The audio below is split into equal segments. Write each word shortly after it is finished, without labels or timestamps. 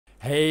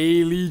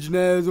Hey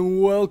Legionnaires,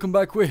 and welcome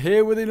back. We're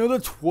here with another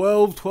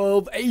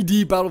 1212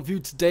 AD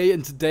battlefield today,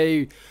 and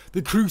today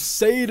the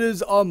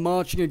Crusaders are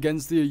marching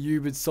against the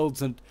Ayyubid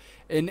Sultanate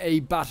in a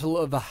Battle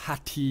of the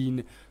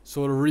Hattin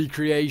sort of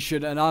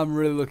recreation, and I'm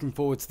really looking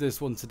forward to this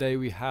one. Today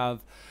we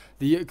have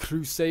the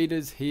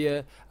Crusaders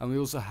here, and we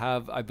also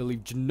have, I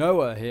believe,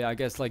 Genoa here, I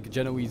guess like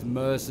Genoese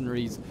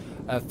mercenaries,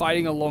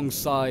 fighting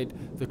alongside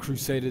the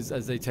Crusaders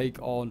as they take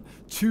on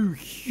two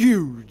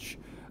huge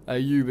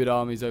Ayyubid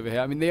armies over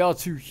here. I mean, they are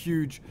two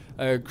huge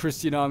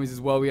Christian armies as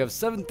well. We have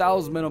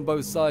 7,000 men on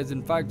both sides.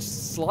 In fact,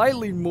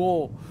 slightly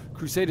more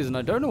Crusaders, and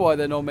I don't know why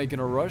they're not making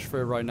a rush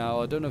for it right now.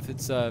 I don't know if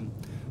it's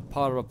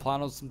part of a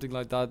plan or something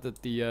like that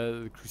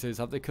the Crusaders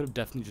have. They could have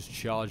definitely just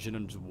charged in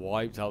and just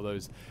wiped out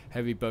those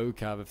heavy bow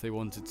cav if they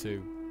wanted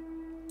to,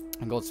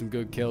 and got some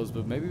good kills.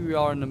 But maybe we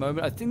are in the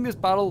moment. I think this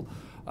battle,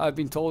 I've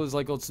been told, has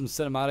like got some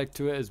cinematic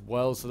to it as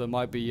well, so there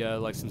might be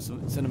like some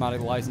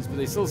cinematic license. But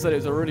they still said it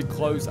was a really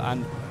close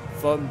and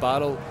fun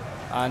battle.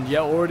 And yeah,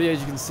 already as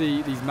you can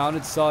see, these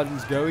mounted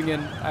sergeants going in,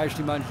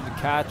 actually managing to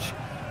catch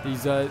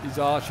these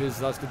archers.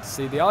 That's good to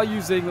see. They are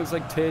using, looks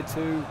like, tier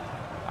 2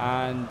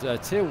 and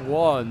tier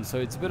 1, so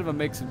it's a bit of a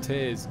mix of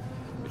tiers,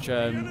 which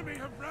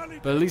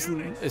but at least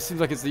it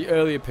seems like it's the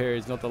earlier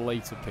periods, not the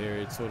later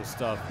period sort of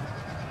stuff.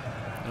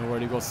 And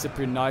already got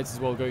Cyprian Knights as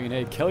well going in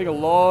here, killing a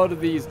lot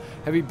of these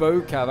heavy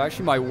bow cav.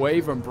 Actually might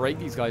waver and break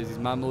these guys, these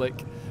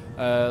Mamluk,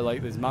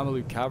 like this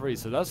Mamluk cavalry,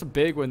 so that's a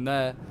big one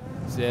there.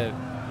 So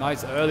yeah,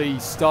 nice early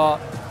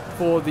start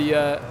for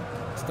the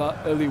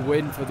early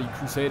win for the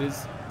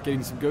Crusaders,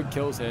 getting some good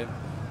kills here.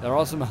 There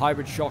are some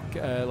hybrid shock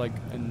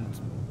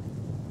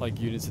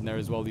units in there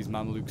as well, these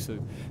Mamluks, so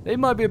they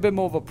might be a bit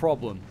more of a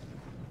problem.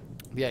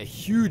 But yeah,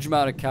 huge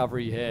amount of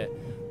cavalry here.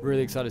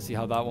 Really excited to see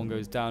how that one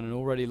goes down. And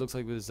already it looks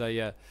like there's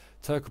a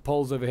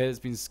Turcopoles over here that's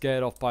been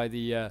scared off by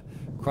the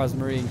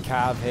Krasmarine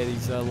cav here.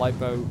 These light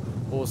bow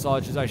horse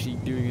archers actually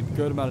doing a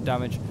good amount of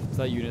damage to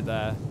that unit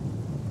there.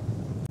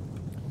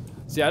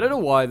 See, I don't know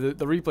why the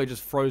replay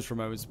just froze for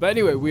moments. But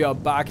anyway, we are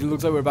back, and it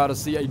looks like we're about to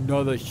see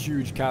another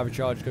huge cav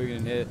charge going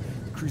in here.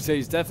 The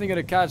Crusades definitely going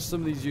to catch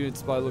some of these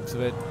units by the looks of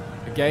it.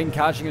 Again,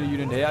 catching a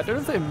unit here. I don't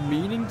know if they're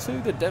meaning to.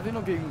 They're definitely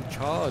not getting the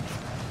charge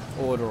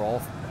order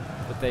off.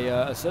 But they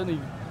are certainly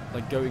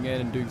like going in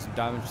and doing some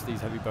damage to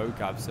these heavy bow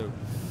cavs. So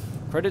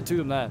credit to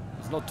them there.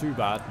 It's not too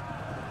bad.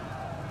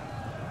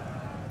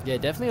 Yeah,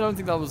 definitely I don't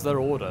think that was their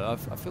order.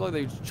 I feel like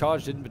they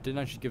charged in but didn't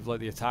actually give like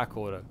the attack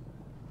order.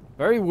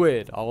 Very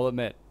weird, I will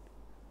admit.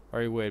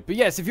 Very weird. But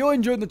yes, if you're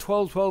enjoying the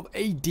 1212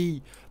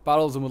 AD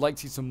battles and would like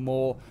to see some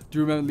more, do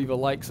remember to leave a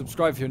like,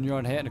 subscribe if you're new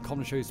on here, and a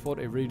comment, show your support.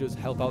 It really does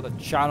help out the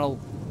channel.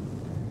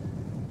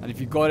 And if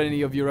you've got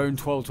any of your own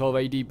 1212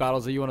 AD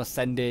battles that you want to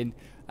send in,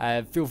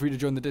 feel free to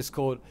join the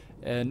Discord.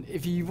 And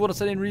if you want to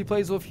send in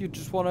replays, or if you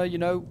just want to, you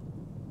know,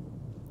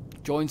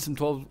 join some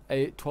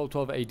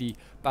 1212 AD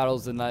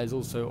battles, then that is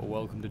also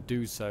welcome to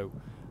do so.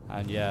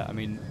 And yeah, I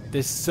mean,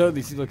 this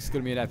certainly seems like it's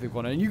going to be an epic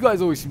one. And you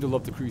guys always seem to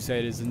love the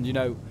Crusaders. And, you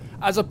know,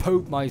 as a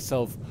Pope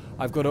myself,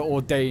 I've got to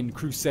ordain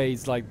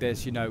Crusades like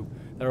this, you know.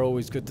 They're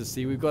always good to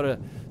see. We've got to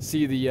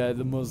see the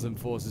Muslim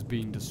forces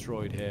being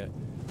destroyed here.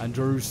 And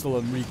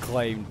Jerusalem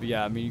reclaimed. But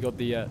yeah, I mean, you got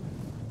the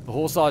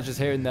horse archers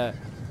here and there.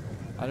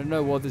 I don't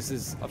know what this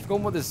is. I've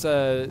forgotten what this,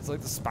 it's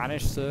like the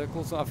Spanish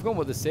circle. So I've forgotten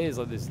what this is,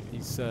 like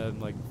these,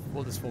 like,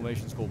 what this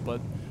formation is called.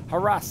 But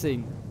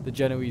harassing the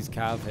Genoese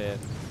cav here.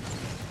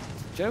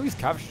 Genoese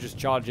cav should just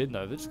charge in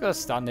though. They're just gonna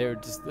stand here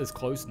just as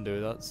close and do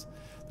it. That's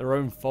their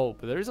own fault.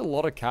 But there is a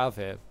lot of cav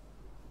here.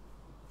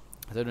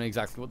 I don't know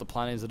exactly what the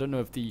plan is. I don't know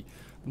if the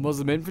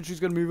Muslim infantry is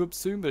going to move up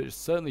soon, but it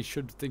certainly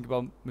should think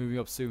about moving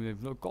up soon.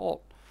 They've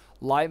got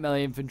light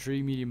melee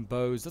infantry, medium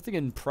bows. Nothing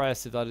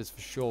impressive, that is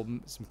for sure.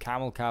 Some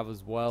camel cav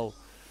as well.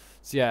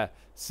 So yeah,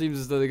 seems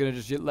as though they're going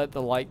to just let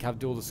the light cav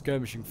do all the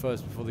skirmishing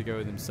first before they go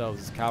in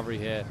themselves. There's cavalry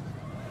here,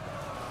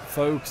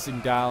 focusing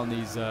down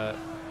these,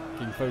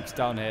 getting focused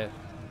down here.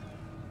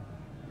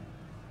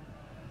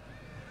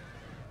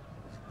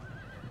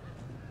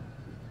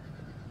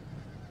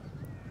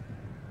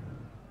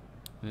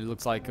 And it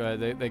looks like they're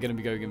going to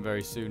be going in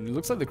very soon. It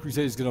looks like the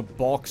Crusaders are going to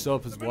box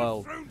up as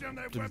well,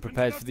 to be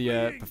prepared for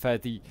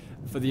the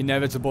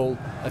inevitable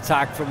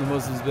attack from the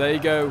Muslims. But there you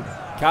go,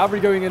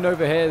 cavalry going in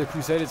over here. The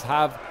Crusaders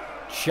have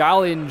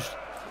challenged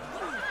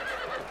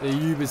the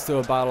Ayyubids to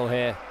a battle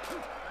here.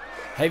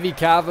 Heavy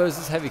cav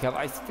versus heavy cav.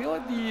 I feel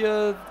like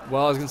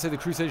well, I was going to say the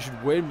Crusaders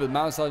should win, but the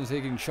mounted sergeants are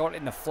getting shot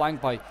in the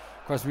flank by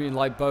Krasmarine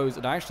light bows,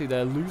 and actually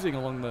they're losing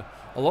along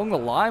the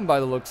line by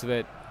the looks of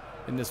it.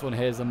 In this one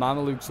here, as the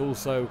Mamelukes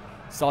also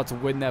start to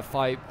win their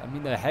fight. I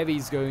mean, the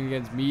heavies going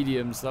against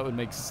mediums, so that would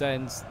make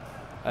sense.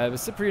 The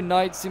Cyprian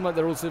Knights seem like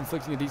they're also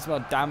inflicting a decent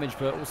amount of damage,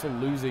 but also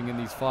losing in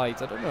these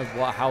fights. I don't know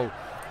how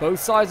both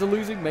sides are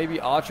losing. Maybe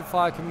archer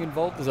fire coming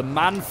involved. There's a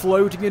man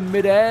floating in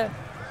midair.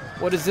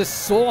 What is this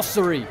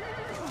sorcery?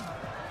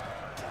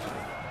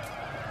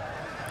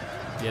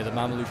 Yeah, the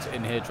Mamelukes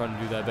in here trying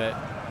to do their bit.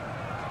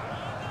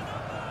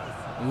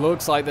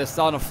 Looks like they're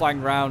starting to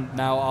flank round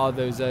now. Are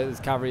those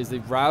cavalry as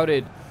they've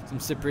routed some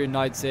Cyprian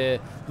Knights here.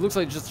 It looks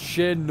like just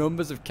sheer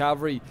numbers of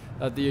cavalry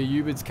that the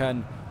Ayyubids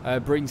can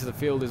bring to the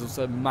field is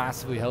also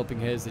massively helping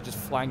here as they just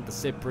flank the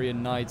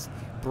Cyprian Knights,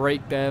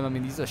 break them. I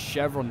mean, these are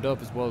chevroned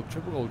up as well.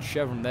 Triple gold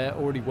chevron, they're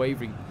already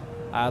wavering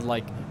at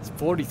like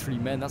 43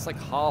 men. That's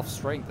like half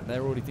strength, and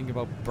they're already thinking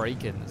about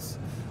breaking. It's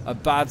a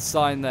bad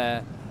sign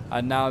there.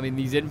 And now, I mean,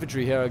 these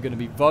infantry here are going to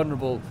be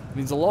vulnerable. I mean,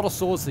 there's a lot of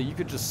swords there. You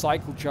could just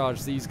cycle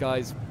charge these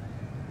guys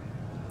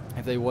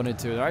if they wanted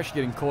to. They're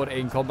actually getting caught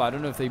in combat. I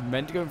don't know if they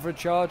meant to go in for a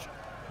charge,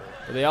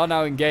 but they are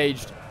now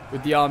engaged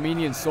with the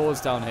Armenian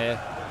swords down here.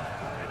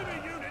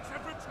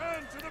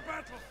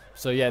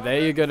 So yeah,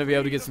 they're going to be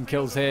able to get some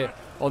kills here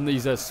on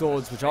these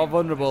swords, which are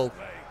vulnerable.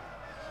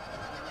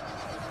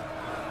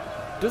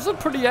 Does look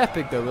pretty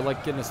epic though. We're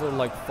like in a sort of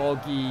like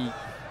foggy,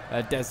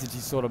 deserty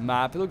sort of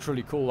map. It looks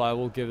really cool. I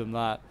will give them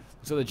that.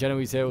 So the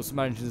Genoese here also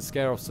managing to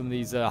scare off some of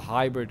these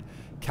hybrid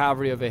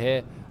cavalry over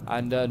here.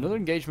 And another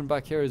engagement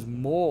back here is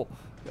more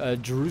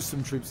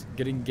Jerusalem troops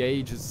get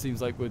engaged. It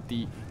seems like with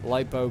the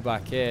light bow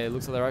back here. It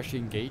looks like they're actually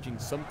engaging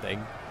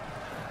something.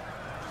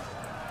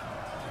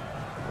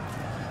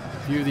 A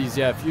few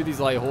of these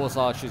light horse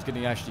archers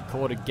getting actually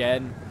caught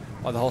again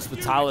by the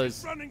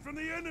Hospitallers.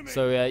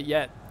 So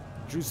yeah,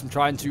 Jerusalem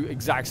trying to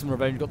exact some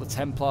revenge. Got the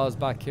Templars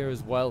back here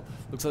as well.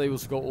 Looks like they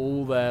also got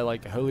all their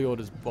like holy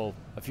orders, well,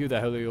 a few of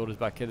their holy orders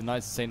back here. The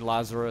Knights of St.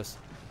 Lazarus,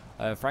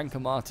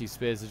 Francomati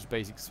spears, just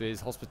basic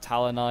spears,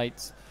 Hospitaller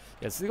Knights.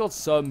 Yeah, so they got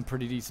some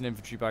pretty decent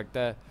infantry back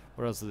there.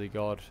 What else have they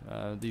got?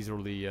 These are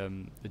all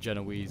the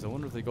Genoese. I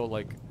wonder if they got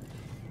like,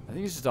 I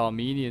think it's just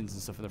Armenians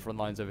and stuff in the front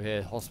lines over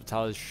here.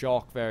 Hospitaller's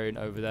shock variant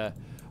over there.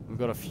 We've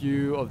got a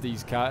few of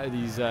these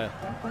Cyprian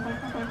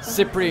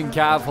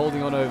cav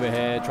holding on over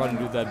here, trying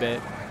to do their bit.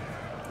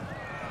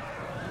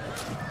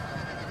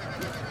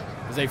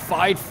 As they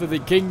fight for the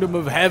kingdom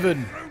of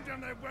heaven.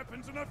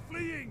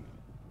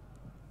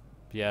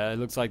 Yeah, it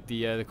looks like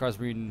the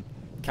Krasmarian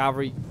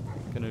cavalry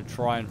gonna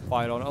try and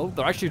fight on. Oh,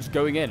 they're actually just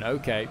going in.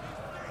 Okay.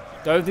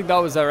 Don't think that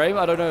was their aim.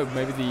 I don't know.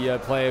 Maybe the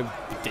player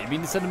did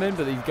mean to send him in,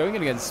 but he's going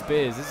in against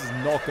spears. This is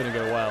not going to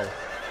go well.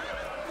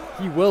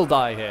 He will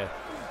die here.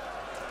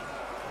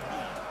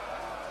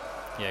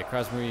 Yeah,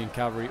 Krasmarian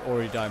cavalry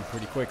already dying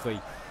pretty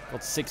quickly.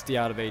 Got 60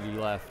 out of 80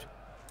 left.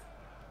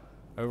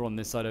 Over on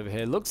this side over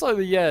here. Looks like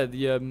the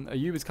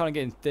Ayyub is kind of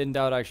getting thinned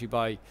out actually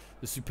by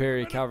the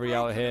superior cavalry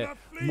out here.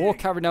 More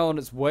cavalry now on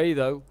its way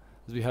though.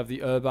 As we have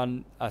the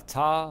Urban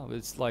Atar.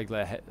 It's like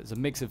it's a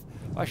mix of,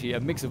 actually a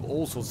mix of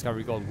all sorts of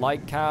cavalry. We've got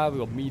light cav, we've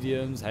got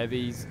mediums,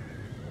 heavies,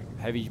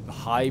 heavy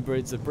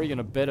hybrids. They're bringing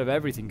a bit of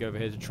everything over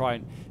here to try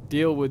and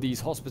deal with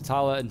these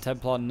Hospitaller and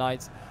Templar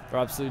Knights. They're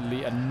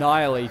absolutely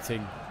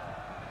annihilating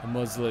the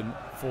Muslim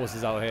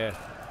forces out here.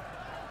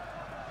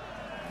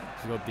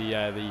 So we've got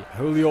the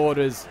Holy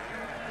Orders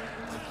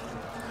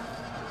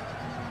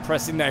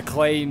pressing their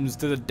claims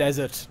to the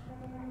desert.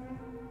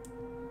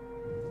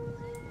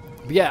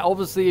 But yeah,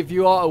 obviously, if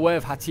you are aware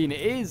of Hattin,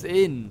 it is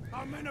in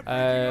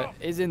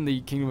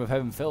the Kingdom of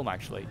Heaven film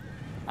actually,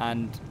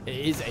 and it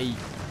is a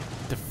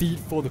defeat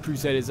for the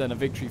Crusaders and a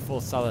victory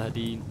for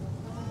Saladin,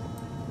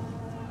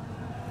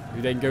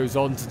 who then goes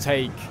on to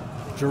take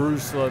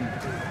Jerusalem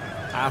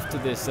after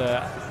this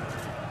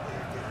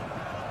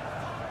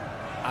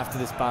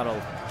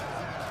battle.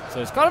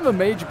 So it's kind of a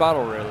major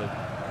battle, really,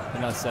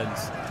 in that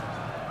sense.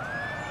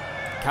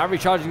 Cavalry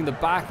charging in the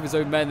back of his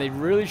own men. They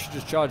really should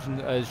just charge and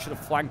should have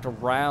flanked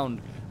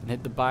around and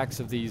hit the backs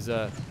of these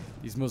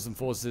Muslim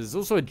forces. There's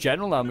also a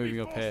general now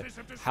moving up here,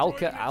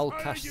 Halka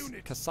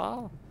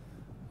al-Qassar.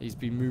 He's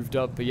been moved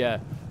up, but yeah,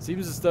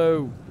 seems as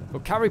though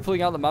cavalry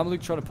pulling out, the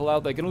Mamluks trying to pull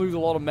out. They're going to lose a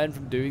lot of men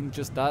from doing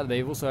just that.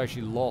 They've also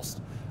actually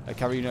lost a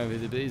cavalry. You know,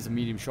 it is a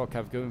medium shock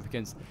cav going up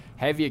against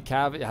heavier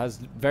cav. It has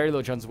very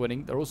low chance of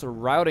winning. They're also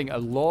routing a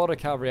lot of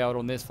cavalry out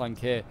on this flank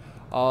here.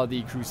 Are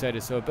the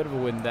Crusaders, so a bit of a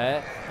win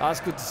there. That's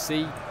good to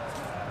see.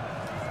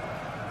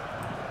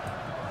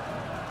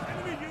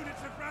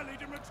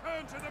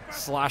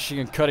 Slashing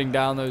and cutting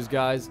down those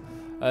guys.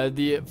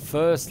 The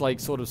first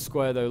sort of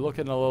square though,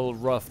 looking a little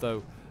rough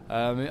though.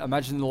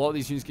 Imagine a lot of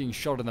these units getting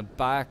shot in the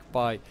back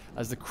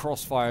as the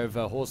crossfire of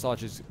horse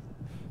archers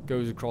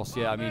goes across.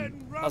 Yeah, I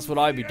mean that's what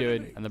I'd be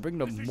doing, and they're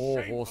bringing up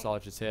more horse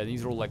archers here.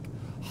 These are all like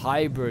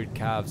hybrid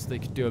calves. They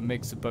could do a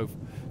mix of both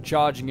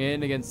charging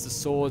in against the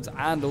swords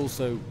and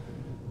also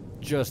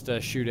just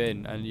shoot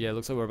in. And yeah,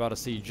 looks like we're about to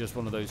see just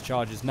one of those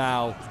charges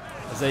now.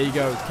 As there you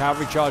go,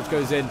 cavalry charge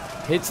goes in,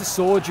 hits a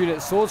sword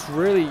unit. Swords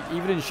really,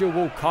 even in shield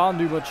wall, can't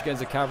do much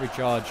against a cavalry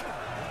charge.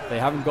 They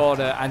haven't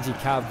got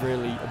anti-cav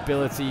really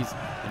abilities,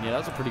 and yeah,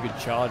 that's a pretty good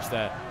charge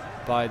there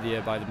by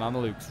the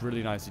Mamelukes.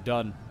 Really nicely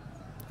done.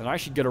 And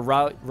actually going to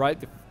route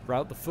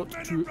the foot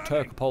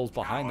Turcopoles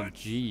behind them.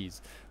 Jeez,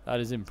 that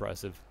is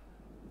impressive.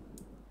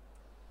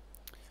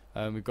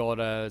 We've got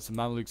some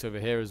Mamelukes over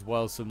here as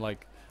well, some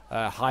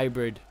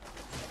hybrid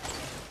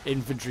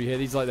infantry here.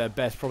 These are like their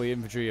best probably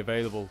infantry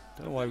available.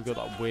 Don't know why we've got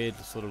that weird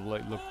sort of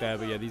look there,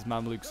 but yeah, these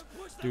Mamluks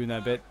doing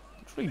their bit.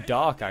 It's really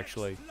dark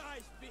actually.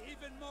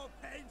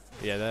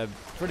 But yeah, they're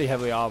pretty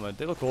heavily armored.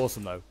 They look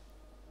awesome though.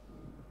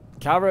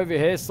 Cavalry over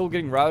here still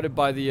getting routed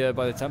by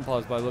the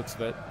Templars by the looks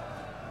of it.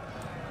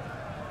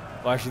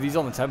 Well, actually, these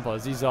aren't the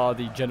Templars. These are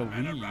the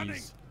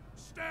Genoese.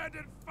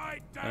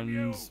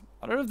 And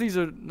I don't know if these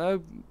are...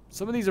 No,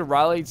 some of these are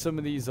rallied. Some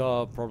of these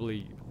are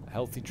probably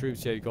healthy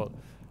troops. Yeah, you've got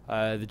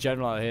the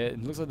general out here.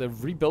 It looks like they're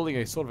rebuilding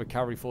a sort of a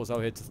cavalry force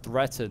out here to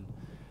threaten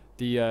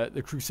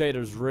the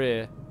Crusaders'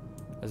 rear.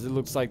 As it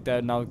looks like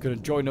they're now going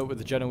to join up with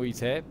the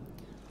Genoese here.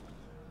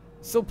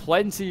 Still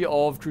plenty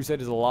of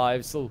Crusaders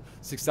alive. Still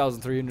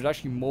 6,300.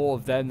 Actually more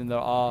of them than there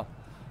are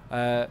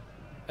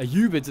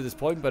Ayyubids at this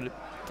point. But it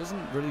doesn't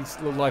really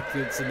look like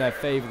it's in their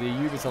favor. The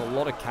Ayyubids have a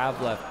lot of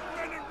cav left.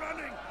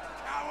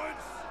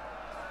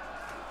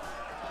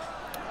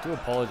 I do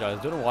apologize.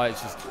 I don't know why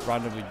it's just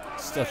randomly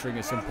stuttering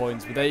at some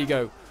points. But there you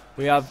go.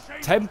 We have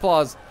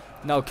Templars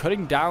now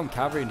cutting down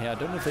cavalry in here. I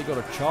don't know if they got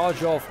a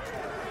charge off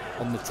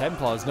on the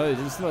Templars. No, it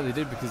doesn't seem like they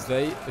did because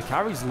the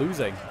cavalry's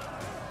losing.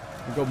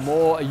 We've got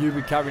more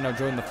Ayyubid cavalry now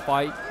joining the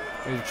fight.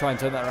 We need to try and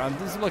turn that around. It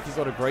doesn't look like he's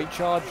got a great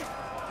charge.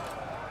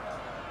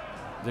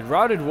 They've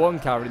routed one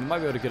cavalry. They might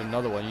be able to get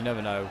another one. You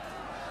never know.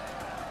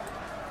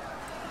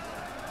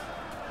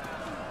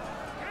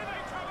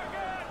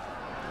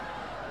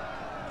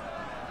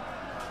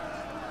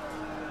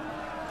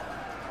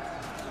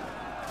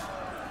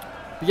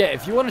 But yeah,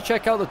 if you want to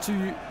check out the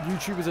two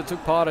YouTubers that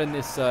took part in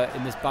this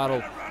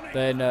battle,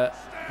 then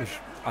which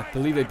I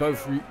believe they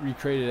both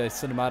recreated a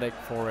cinematic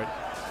for it.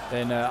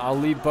 Then I'll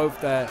leave both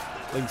their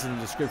links in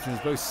the description.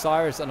 It's both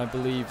Cyrus and I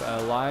believe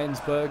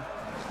Lionsberg,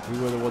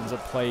 who were the ones that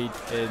played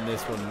in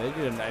this one. They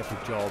did an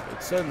epic job.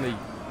 It's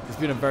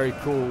been a very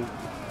cool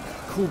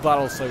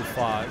battle so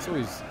far. It's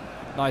always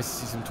nice to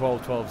see some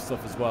 12-12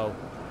 stuff as well.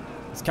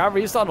 This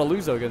cavalry is starting to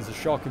lose though against the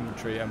shock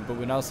infantry, but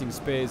we're now seeing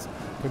spears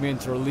coming in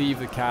to relieve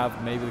the cav.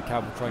 Maybe the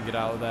cav will try and get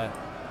out of there.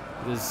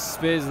 There's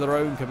spears of their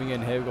own coming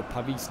in here. We've got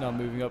Pavis now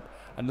moving up.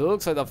 And it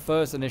looks like that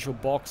first initial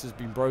box has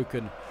been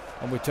broken.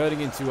 And we're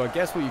turning into, I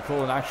guess, what you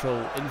call an actual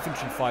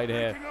infantry fight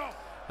here.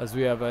 As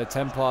we have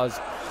Templars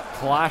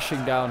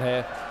clashing down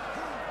here.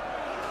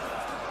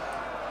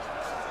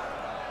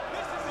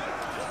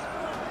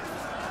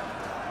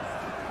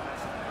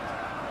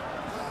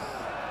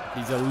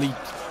 These elite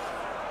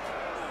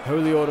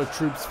Holy Order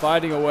troops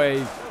fighting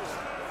away.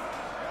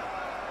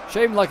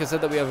 Shame, like I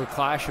said, that we have a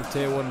clash of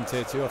tier 1 and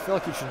tier 2. I feel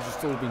like it should have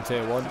just all been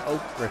tier 1.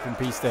 Oh, rip in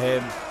peace to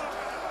him.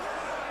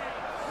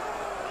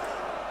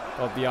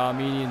 Got the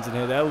Armenians in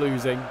here. They're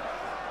losing.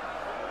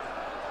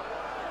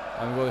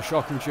 And we've got the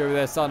shock infantry over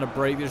there starting to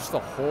break. There's just a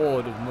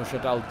horde of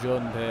Mushad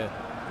al-Jund here.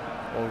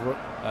 Or,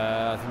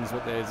 I think that's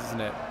what it is,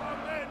 isn't it?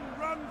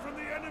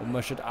 Or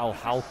Mushad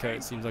al-Halka,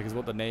 it seems like is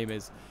what the name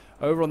is.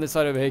 Over on this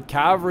side over here,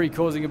 cavalry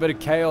causing a bit of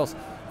chaos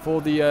for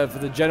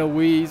the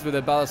Genoese with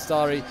their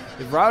Ballistari.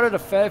 They've routed a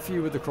fair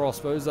few with the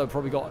crossbows. They've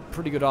probably got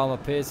pretty good armor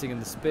piercing, and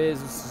the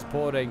spears are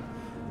supporting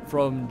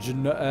from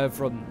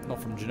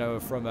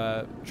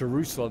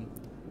Jerusalem.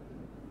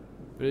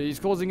 But he's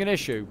causing an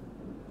issue.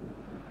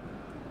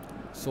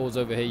 Swords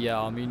over here, yeah,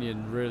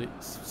 Armenian really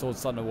swords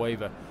starting to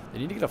waver. They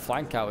need to get a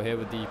flank out here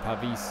with the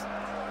Pavis.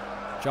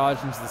 Charge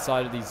into the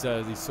side of these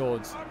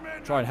swords.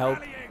 Try and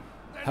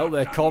help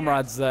their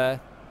comrades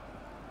there.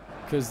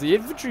 Because the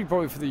infantry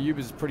probably for the Ayyubids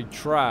is pretty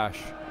trash.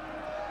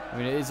 I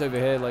mean, it is over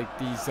here like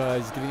these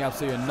guys getting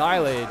absolutely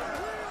annihilated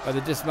by the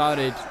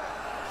dismounted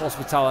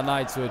Hospitaller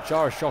Knights who are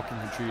Jara shock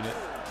infantry unit.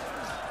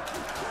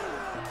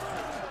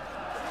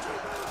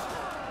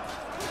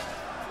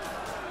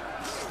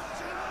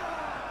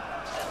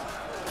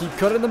 Keep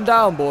cutting them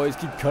down, boys.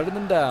 Keep cutting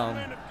them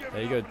down.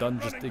 There you go. Done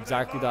just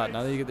exactly that.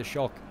 Now that you get the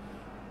shock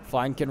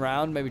flanking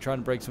round, maybe trying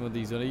to break some of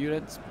these other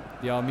units.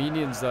 The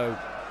Armenians, though,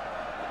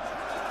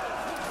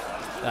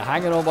 they're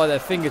hanging on by their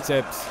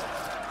fingertips.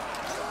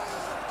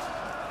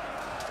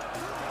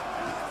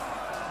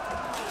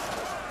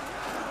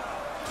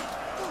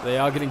 They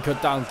are getting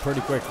cut down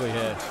pretty quickly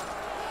here.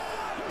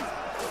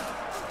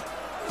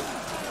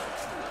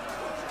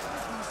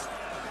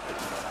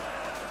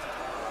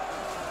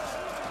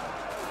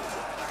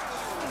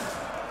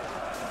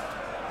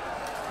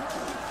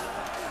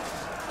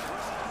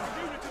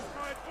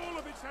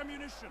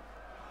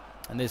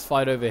 And this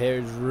fight over here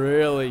is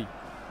really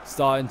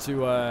starting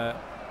to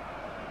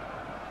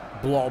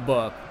blob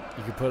up,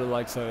 you could put it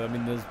like so. I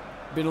mean, there's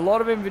been a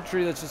lot of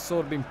infantry that's just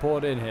sort of been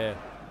poured in here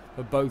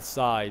for both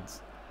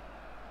sides.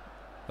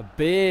 A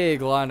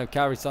big line of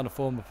cavalry starting to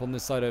form up on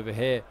this side over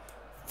here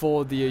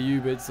for the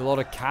Ayyubids. A lot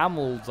of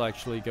camels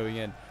actually going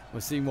in. We're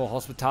seeing more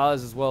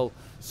Hospitallers as well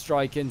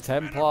strike in.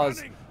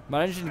 Templars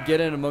managing to get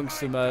in amongst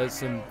some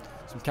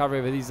cavalry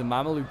over these. The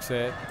Mamelukes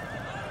here.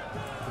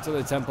 Until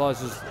the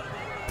Templars just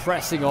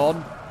pressing on.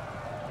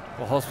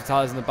 The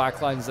Hospitallers in the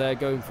back lines there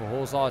going for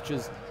horse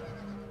archers.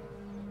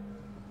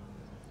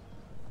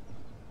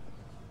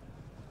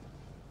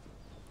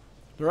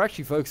 They're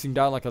actually focusing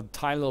down like a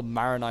tiny little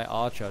Maronite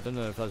archer. I don't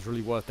know if that's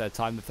really worth their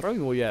time. They're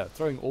throwing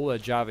all their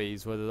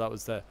javies. Whether that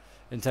was their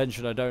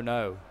intention, I don't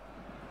know.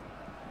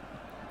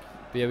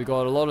 But yeah, we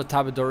got a lot of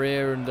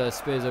Tabadoria and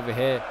spears over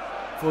here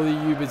for the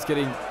Ayyubids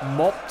getting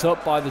mopped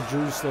up by the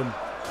Jerusalem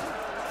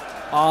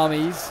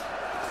armies.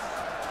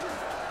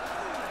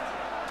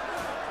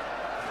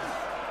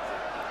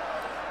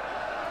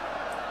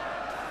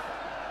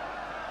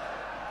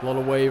 A lot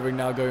of wavering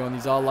now going on.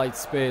 These are light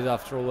spears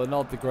after all. They're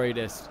not the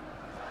greatest.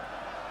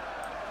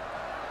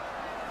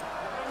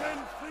 The men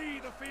flee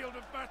the field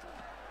of battle.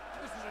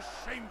 This is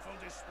a shameful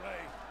display.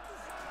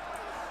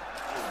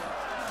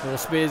 More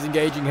spears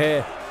engaging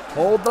here.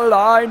 Hold the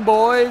line,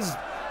 boys. Dark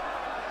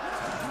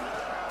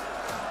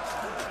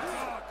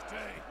day.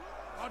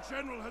 Our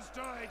general has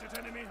died at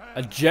enemy A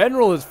hands.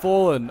 general has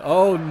fallen.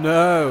 Oh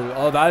no.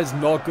 Oh, that is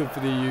not good for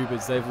the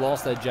Ayyubids. They've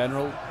lost their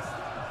general.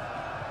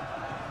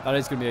 That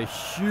is going to be a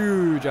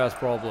huge ass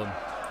problem.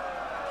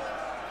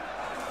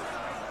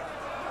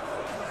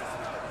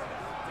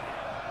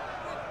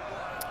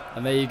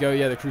 And there you go.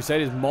 Yeah, the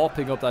Crusaders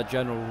mopping up that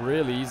general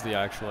really easily,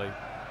 actually.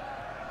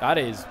 That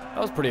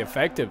was pretty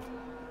effective.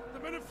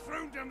 The men have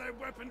thrown down their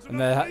weapons And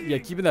they're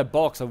keeping their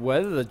box. And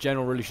whether the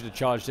general really should have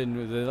charged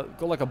in. They've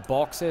got like a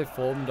box here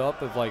formed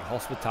up of like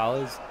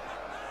hospitallers.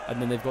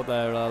 And then they've got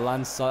their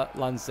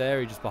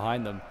lancieri just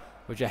behind them,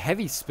 which are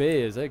heavy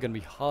spears. They're going to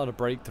be hard to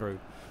break through.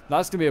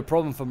 That's going to be a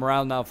problem for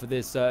morale now for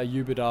this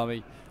Ayyubid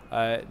army.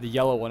 The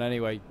yellow one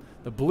anyway.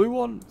 The blue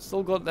one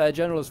still got their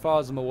general as far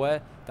as I'm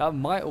aware. That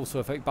might also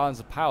affect balance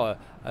of power.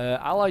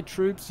 Allied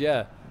troops,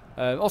 yeah.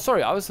 Oh,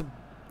 sorry, I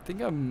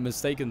think I'm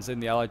mistaken saying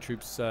the Allied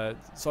troops.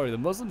 Sorry, the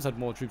Muslims had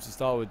more troops to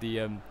start with.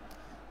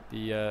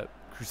 The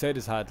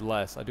Crusaders had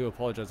less. I do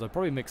apologize. I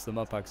probably mixed them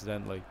up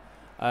accidentally.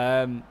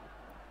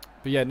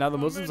 But yeah, now the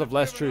Muslims have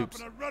less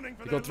troops.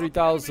 They've got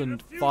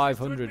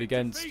 3,500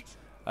 against,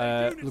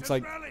 looks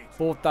like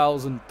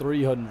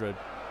 4,300.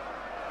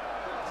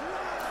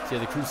 So yeah,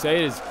 the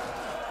Crusaders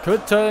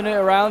could turn it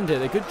around here.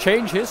 They could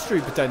change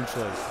history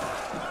potentially.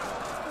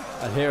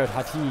 And here at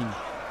Hattin.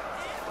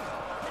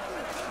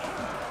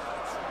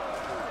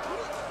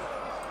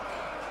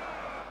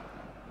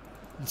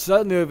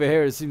 Certainly over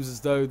here, it seems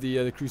as though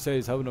the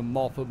Crusaders having to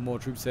mop up more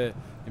troops here.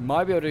 They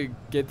might be able to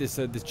get this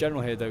this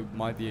general here, though.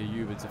 Might be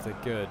Ayyubids if they're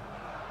good.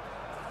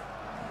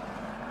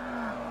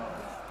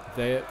 If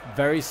they're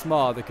very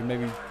smart, they can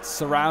maybe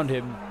surround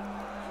him,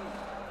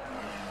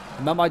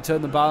 and that might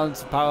turn the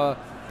balance of power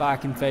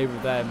back in favor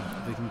of them.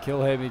 If they can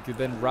kill him, he could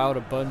then rout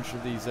a bunch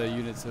of these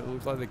units. It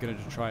looks like they're going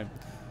to try and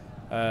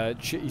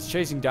he's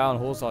chasing down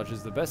horse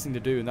archers. The best thing to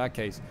do in that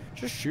case,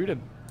 just shoot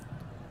him.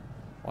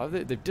 Why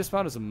have they've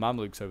dismounted some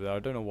Mamluks over there. I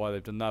don't know why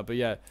they've done that, but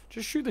yeah,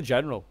 just shoot the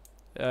general.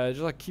 Just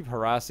like keep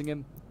harassing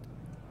him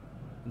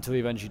until he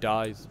eventually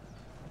dies.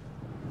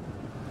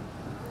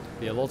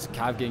 But yeah, lots of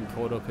cav getting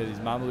caught up here. These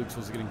Mamluks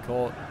also getting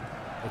caught.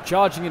 They're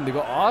charging in. They've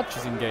got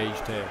archers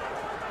engaged here.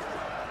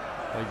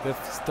 Like they're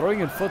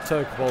throwing in foot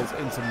turkballs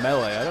into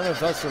melee. I don't know if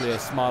that's really a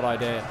smart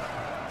idea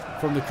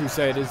from the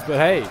Crusaders, but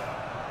hey,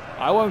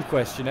 I won't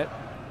question it.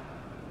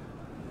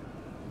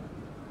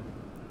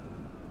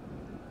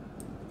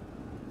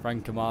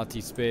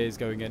 Francomati spears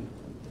going in.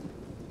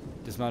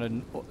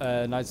 Dismounted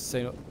Knights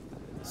of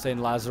St.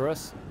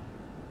 Lazarus.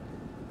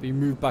 Being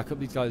moved back up.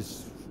 These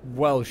guys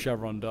well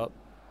chevroned up.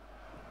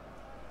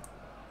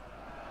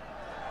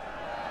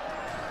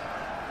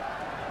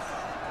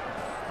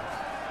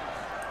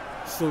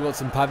 Still got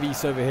some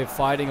Pavis over here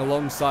fighting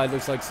alongside.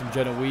 Looks like some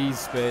Genoese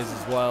spears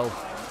as well.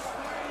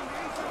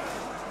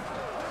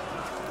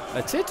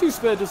 A tier 2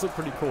 spear does look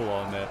pretty cool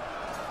on it.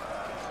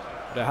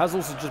 But it has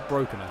also just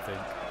broken, I think.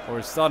 Or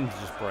it's starting to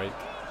just break.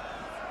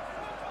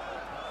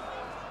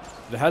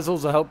 It has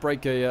also helped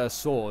break a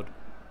sword.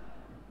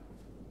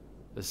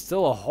 There's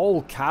still a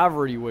whole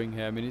cavalry wing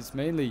here. I mean, it's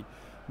mainly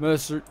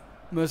Mercenary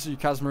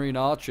Casimirine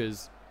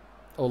archers.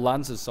 Or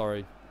lancers,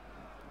 sorry.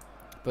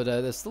 But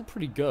they're still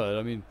pretty good.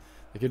 I mean,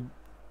 they could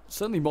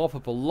certainly mop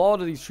up a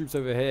lot of these troops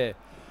over here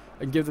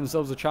and give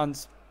themselves a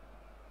chance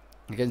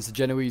against the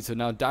Genoese, who are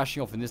now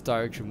dashing off in this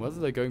direction.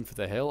 Whether they're going for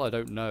the hill, I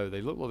don't know.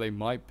 They look like they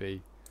might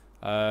be.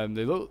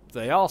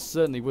 They are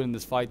certainly winning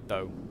this fight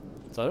though,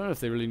 so I don't know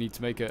if they really need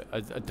to make a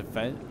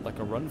defense, like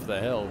a run for the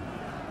hill.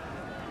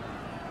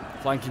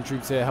 Flanking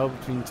troops here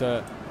helping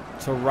to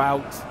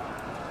rout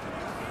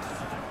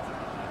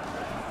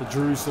the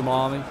Jerusalem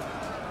army.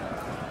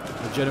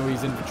 The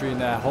Genoese infantry in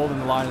there holding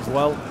the line as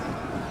well.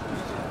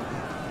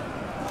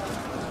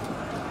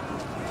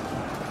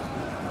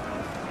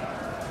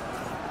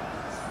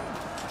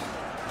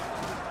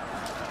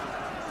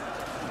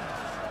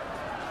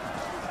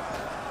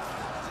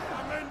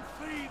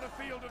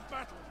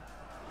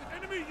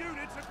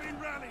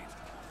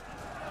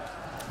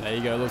 There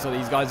you go, looks like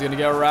these guys are going to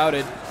get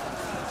routed.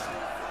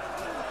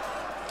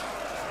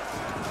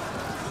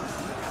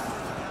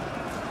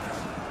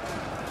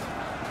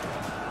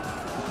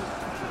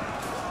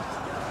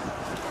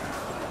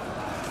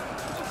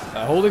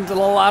 They're holding to the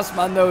last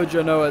man though,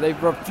 Genoa.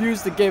 They've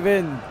refused to give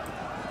in.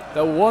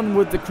 They're one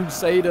with the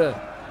Crusader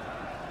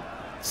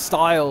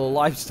style,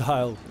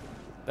 lifestyle.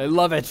 They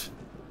love it.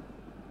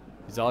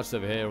 These archers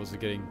over here also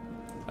getting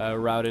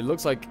routed.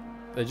 Looks like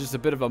they're just a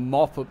bit of a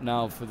mop-up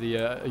now for the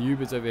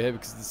Ayyubids over here,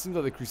 because it seems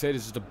like the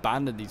Crusaders just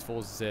abandoned these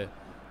forces here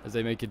as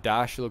they make a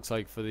dash, it looks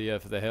like, for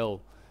the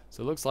hill.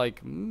 So it looks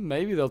like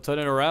maybe they'll turn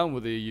it around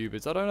with the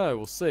Ayyubids. I don't know.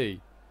 We'll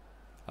see.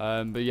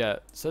 But yeah,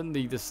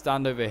 certainly the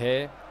stand over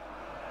here.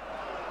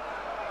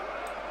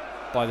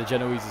 by the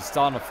Genoese is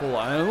starting to fall.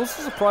 And I'm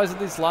also surprised that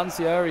this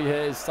Lancieri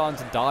here is starting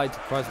to die to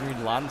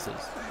Krasmarine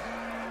Lancers.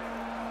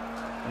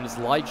 And it's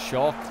light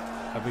shock,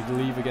 I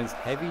believe, against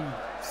heavy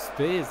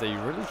spears. They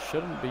really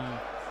shouldn't be.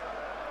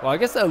 Well, I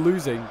guess they're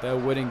losing. They're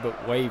winning,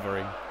 but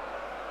wavering.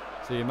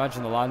 So you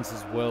imagine the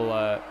Lancers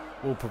will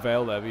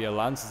prevail there. But yeah,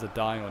 Lancers are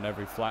dying on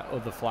every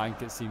other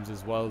flank, it seems,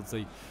 as well as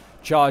they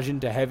charge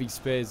into heavy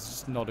spears. It's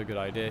just not a good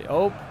idea.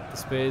 Oh, the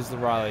spears, the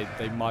rally.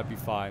 They might be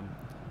fine.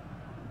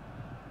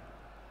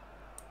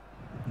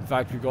 In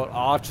fact, we've got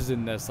archers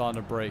in there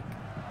starting to break.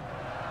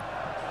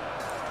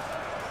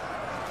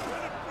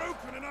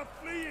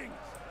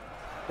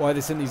 Why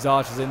they sent these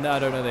archers in there, I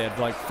don't know. They had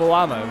like full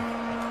ammo.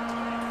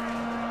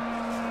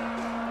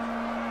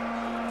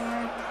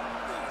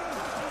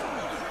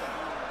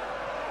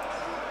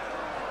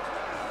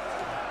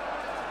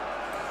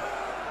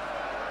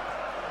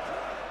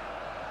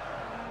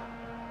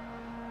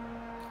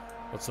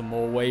 Got some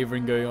more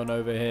wavering going on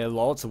over here.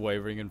 Lots of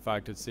wavering, in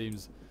fact, it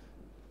seems.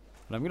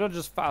 And I'm going to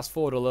just fast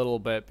forward a little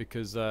bit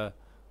because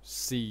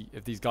see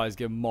if these guys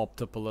get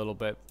mopped up a little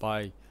bit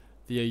by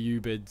the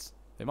Ayyubids.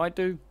 They might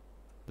do.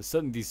 But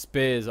certainly these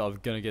spears are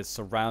going to get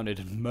surrounded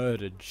and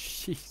murdered.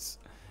 Jeez.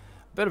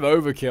 A bit of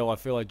overkill, I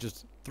feel like.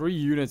 Just 3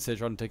 units here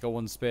trying to take out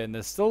 1 spear. And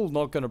they're still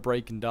not going to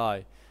break and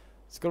die.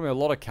 It's going to be a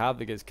lot of cav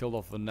that gets killed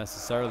off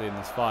unnecessarily in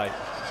this fight.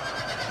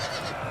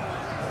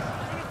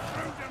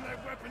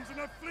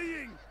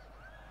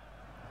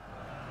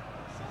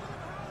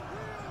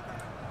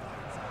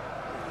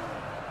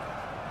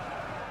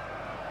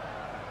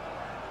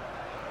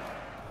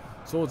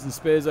 Swords and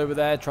spears over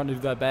there trying to do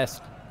their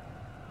best.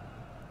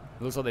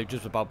 It looks like they've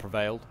just about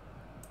prevailed.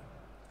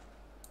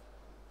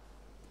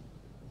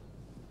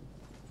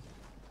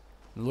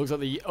 It looks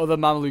like the other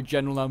Mamluk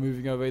general now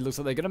moving over. It looks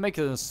like they're going to make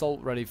an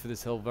assault ready for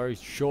this hill very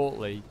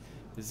shortly.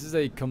 This is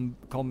a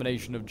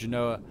combination of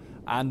Genoa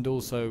and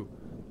also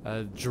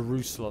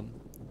Jerusalem.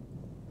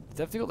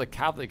 Definitely got the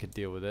cav that could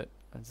deal with it.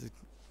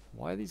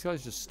 Why are these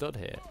guys just stood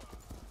here?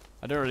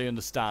 I don't really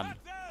understand.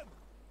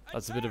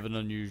 That's a bit of an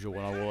unusual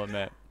one, I will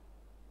admit.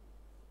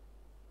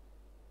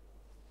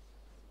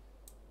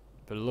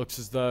 But it looks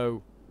as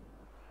though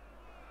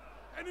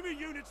enemy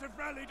units have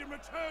rallied and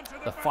returned to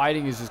the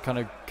fighting is just kind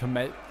of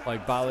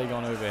like battling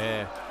on over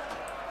here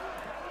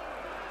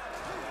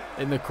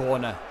in the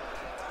corner.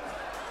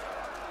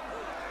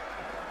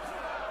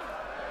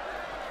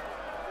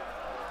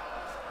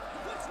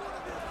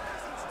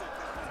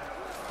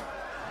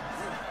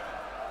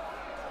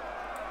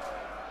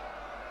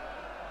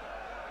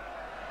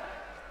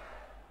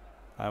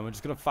 And we're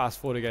just going to fast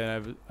forward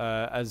again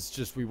as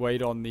just we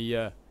wait on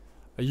the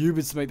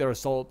Ayyubids to make their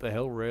assault up the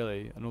hill,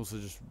 really. And also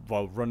just,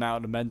 well, run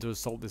out of men to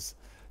assault this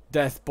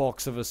death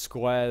box of a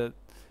square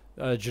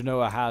that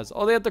Genoa has.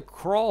 Oh, they had the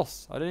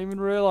cross. I didn't even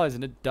realize,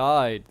 and it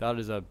died. That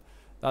is an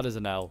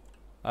L.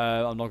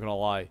 I'm not going to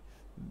lie.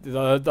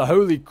 The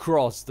Holy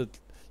Cross, that,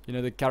 you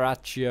know, the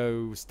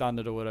Carraccio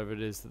standard or whatever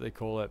it is that they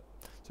call it.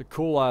 It's a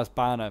cool-ass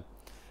banner.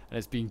 And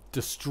it's being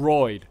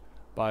destroyed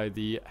by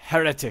the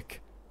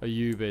heretic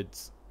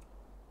Ayyubids.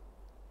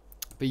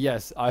 But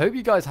yes, I hope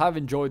you guys have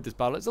enjoyed this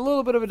battle. It's a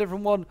little bit of a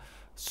different one.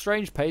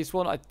 Strange pace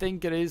one. I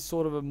think it is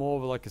sort of a more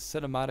of like a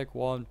cinematic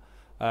one.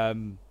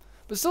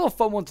 But still a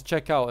fun one to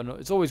check out. And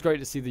it's always great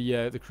to see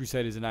the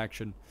Crusaders in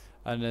action.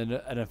 And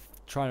then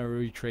trying to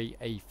recreate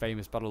a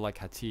famous battle like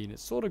Hattin.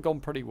 It's sort of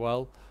gone pretty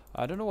well.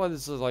 I don't know why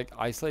this is like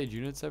isolated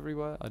units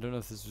everywhere. I don't know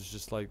if this was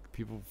just like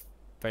people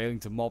failing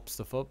to mop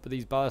stuff up. But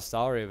these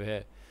Ballistari over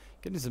here,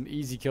 getting some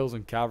easy kills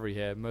on cavalry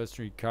here.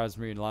 Mercenary,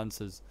 Krasmarine,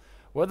 Lancers.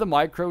 Whether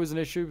micro was an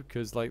issue,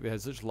 because like they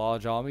had such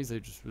large armies, they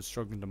just were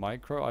struggling to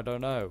micro, I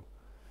don't know.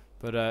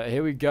 But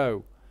here we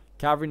go.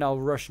 Cavalry now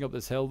rushing up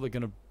this hill. They're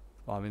gonna,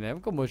 I mean, they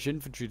haven't got much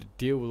infantry to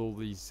deal with all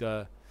these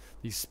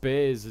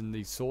spears and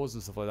these swords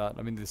and stuff like that.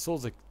 I mean, the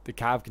swords the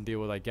cav can deal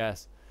with, I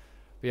guess.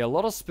 But yeah, a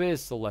lot of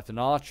spears still left and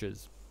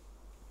archers.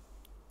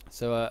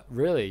 So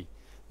really,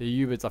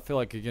 the Ayyubids I feel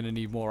like are gonna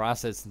need more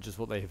assets than just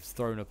what they have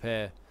thrown up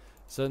here.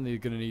 Certainly, they're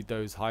gonna need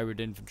those hybrid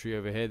infantry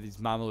over here, these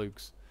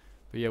Mamelukes.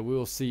 But yeah,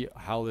 we'll see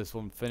how this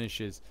one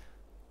finishes.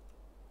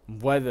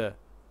 Whether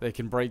they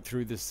can break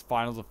through this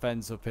final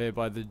defense up here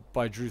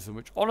by Jerusalem,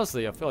 which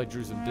honestly I feel like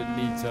Jerusalem didn't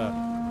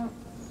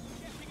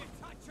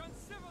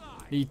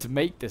need to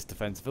make this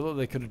defense. I feel like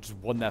they could have just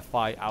won their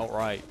fight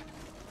outright.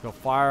 Got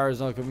fire is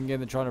not coming in.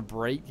 They're trying to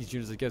break these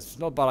units. I guess it's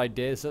not a bad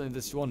idea. Certainly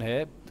this one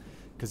here,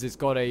 because it's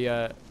got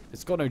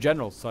no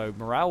general, so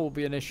morale will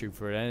be an issue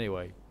for it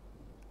anyway.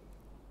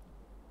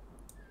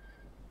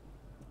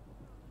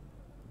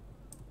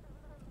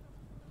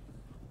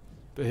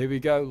 But here we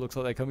go. Looks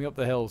like they're coming up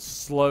the hill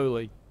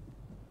slowly.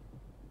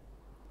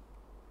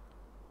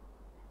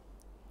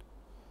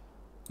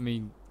 I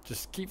mean,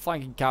 just keep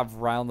flanking cav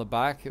around the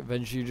back.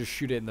 Eventually, you just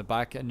shoot it in the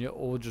back, and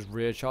or just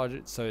rear charge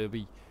it. So it'll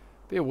be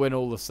a win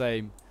all the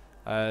same.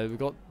 We've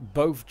got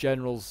both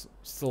generals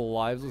still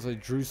alive. Looks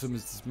like Jerusalem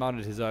has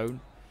dismounted his own.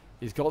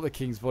 He's got the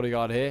king's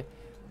bodyguard here.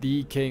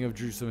 The king of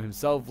Jerusalem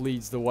himself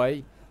leads the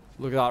way.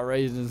 Look at that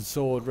brazen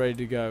sword ready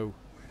to go.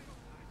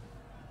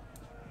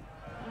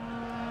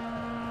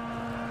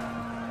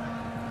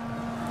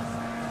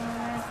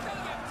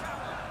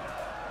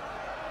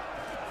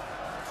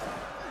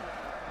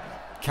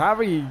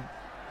 cavalry...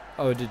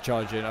 Oh, it did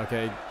charge in.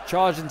 Okay,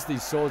 charge into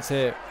these swords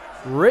here.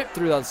 Rip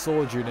through that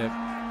sword unit.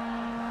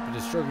 But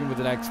it's struggling with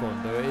the next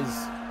one, though it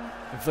is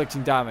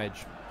inflicting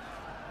damage.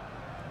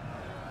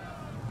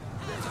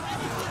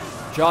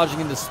 Charging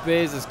into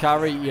spears as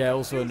cavalry. Yeah,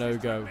 also a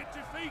no-go.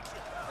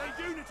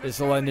 This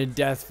will end in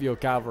death for your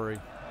cavalry.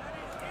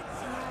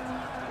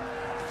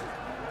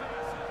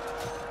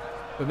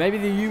 But maybe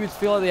the units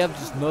feel like they have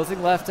just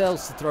nothing left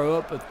else to throw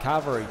up with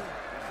cavalry.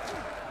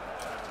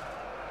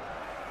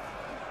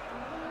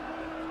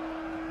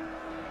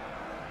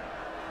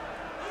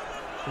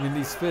 I mean,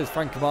 these spears,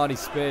 Francomani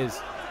spears,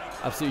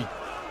 absolutely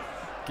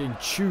getting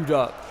chewed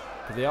up.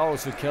 But they are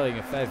also killing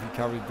a fair few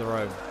cavalry of their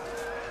own.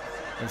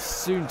 And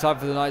soon time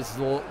for the Knights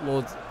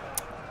of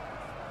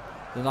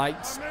the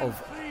Knights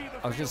of,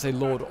 I was going to say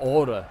Lord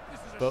Order,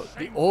 but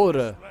the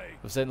Order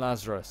of St.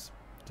 Lazarus.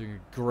 Doing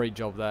a great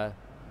job there.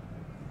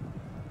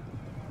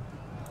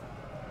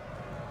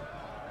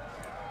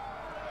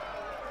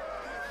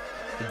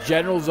 The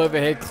general's over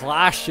here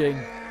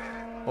clashing.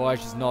 Oh,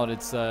 actually it's not.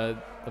 It's the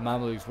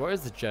Mamelukes. Where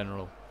is the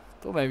general?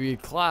 Thought maybe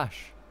he'd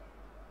clash.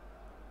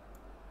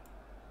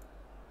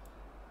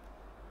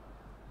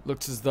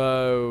 Looks as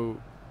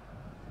though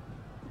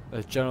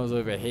the general's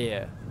over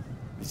here.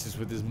 This is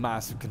with this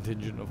massive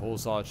contingent of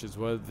horse archers.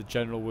 Whether the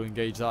general will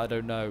engage that, I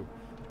don't know.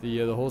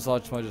 The horse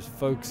archers might just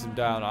focus him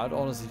down. I'd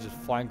honestly just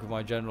flank with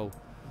my general.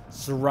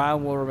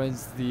 Surround what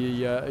remains of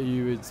the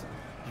Ayyubids.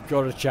 You've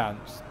got a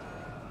chance.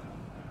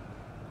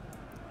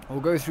 We'll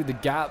go through the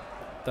gap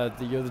that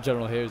the other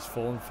general here has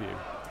fallen for you.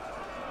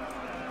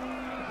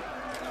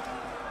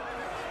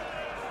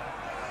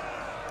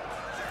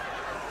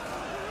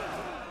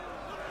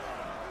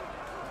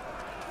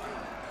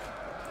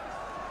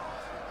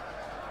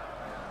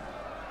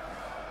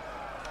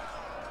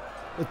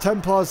 The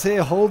Templars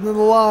here holding the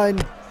line.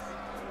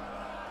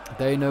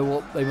 They know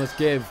what they must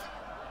give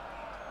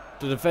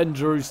to defend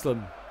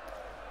Jerusalem.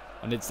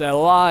 And it's their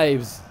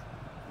lives.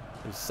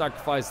 They've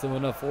sacrificed them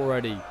enough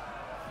already.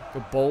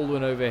 Got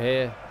Baldwin over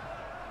here.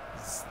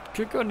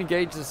 Could go and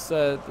engage this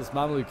this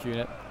Mameluke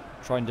unit.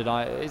 Try and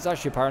deny it. It's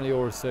actually apparently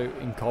also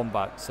in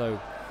combat. So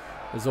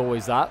there's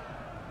always that.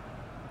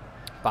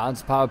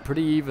 Balance power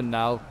pretty even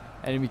now.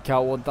 Enemy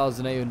count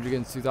 1,800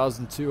 against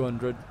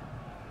 2,200.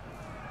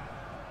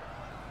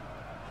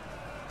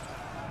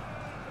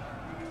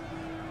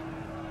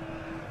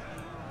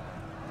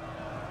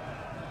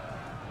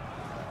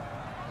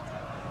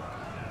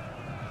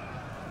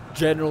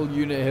 General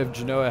unit here of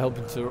Genoa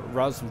helping to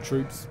rouse some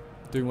troops,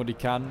 doing what he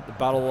can. The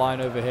battle line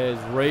over here is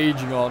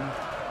raging on.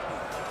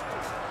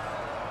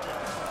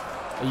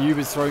 Ayyub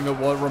is throwing up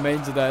what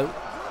remains of their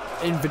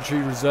infantry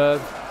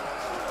reserve.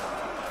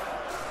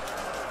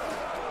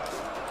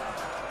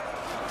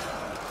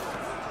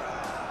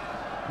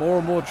 More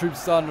and more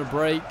troops starting to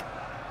break.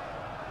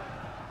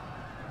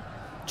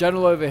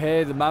 General over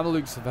here, the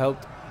Mamelukes have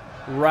helped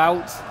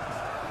rout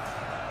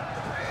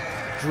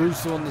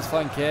Jerusalem on this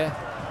flank here.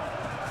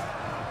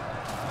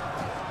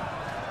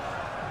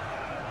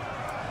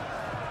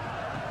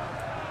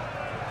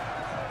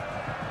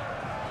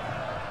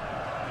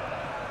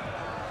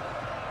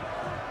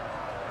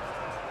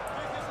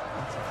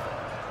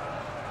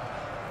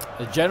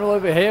 The general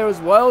over here as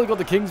well. We've got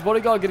the King's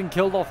bodyguard getting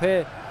killed off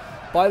here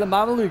by the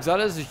Mamelukes. That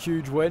is a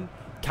huge win.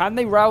 Can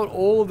they rout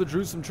all of the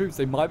Jerusalem troops?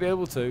 They might be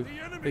able to.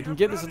 They can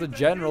get this to the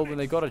general, then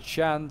they got a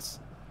chance.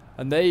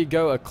 And there you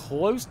go, a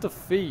close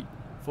defeat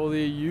for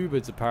the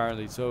Ayyubids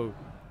apparently. So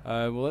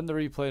we'll end the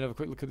replay and have a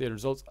quick look at the end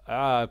results.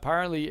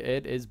 Apparently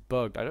it is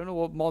bugged. I don't know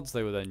what mods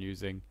they were then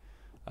using.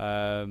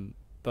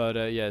 But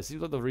yeah, it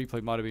seems like the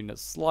replay might have been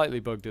slightly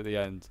bugged at the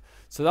end.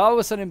 So that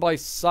was sent in by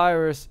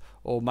Cyrus,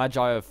 or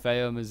Magi of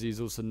Phaeum as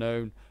he's also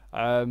known.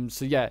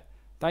 So yeah,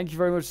 thank you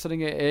very much for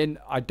sending it in.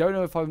 I don't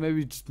know if I'm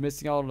maybe just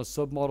missing out on a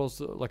sub mod, or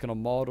like on a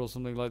mod or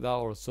something like that,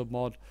 or a sub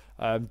mod.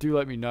 Do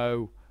let me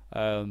know.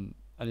 And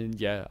then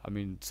yeah, I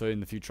mean, so in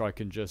the future I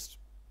can just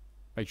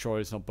make sure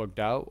it's not bugged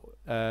out.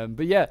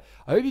 But yeah,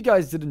 I hope you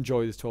guys did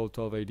enjoy this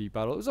 1212 AD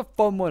battle. It was a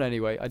fun one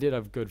anyway. I did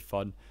have good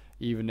fun,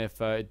 even if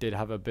it did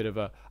have a bit of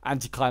a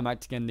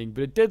anticlimactic ending.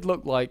 But it did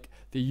look like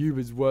the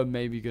Ayyubids were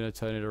maybe going to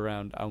turn it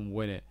around and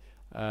win it.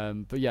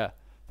 But yeah,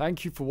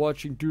 thank you for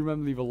watching. Do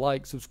remember to leave a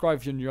like, subscribe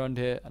if you're new around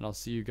here, and I'll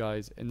see you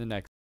guys in the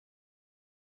next